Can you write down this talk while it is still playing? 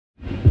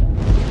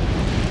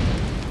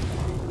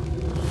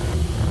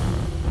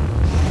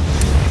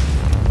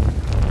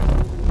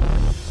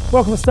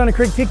Welcome to Stoney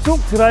Creek Tech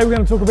Talk. Today we're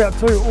going to talk about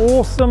two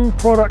awesome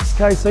products,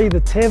 KC, the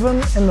Tavern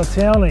and the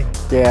Townie.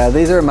 Yeah,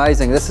 these are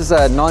amazing. This is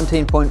a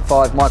 19.5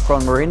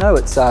 micron merino.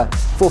 It's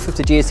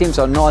 450 GSM,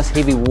 so a nice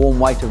heavy warm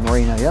weight of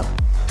merino, yep.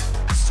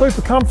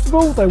 Super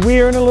comfortable, they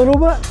wear in a little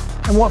bit.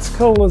 And what's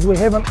cool is we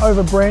haven't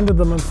over-branded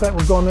them. In fact,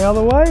 we've gone the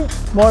other way.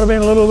 Might have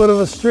been a little bit of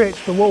a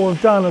stretch, but what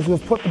we've done is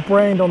we've put the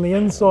brand on the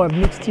inside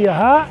next to your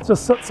heart. It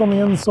just sits on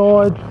the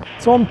inside.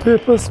 It's on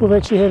purpose. We've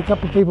actually had a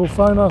couple of people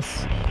phone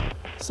us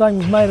saying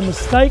we've made a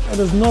mistake. It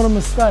is not a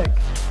mistake.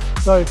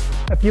 So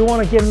if you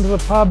want to get into the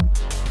pub,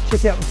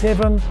 check out the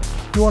Tavern.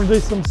 If you want to do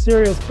some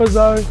serious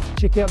bizzo,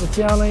 check out the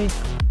Townie.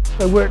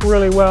 They work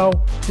really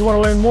well. If you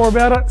want to learn more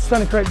about it,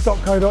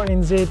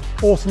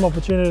 stoneycreek.co.nz. Awesome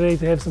opportunity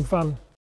to have some fun.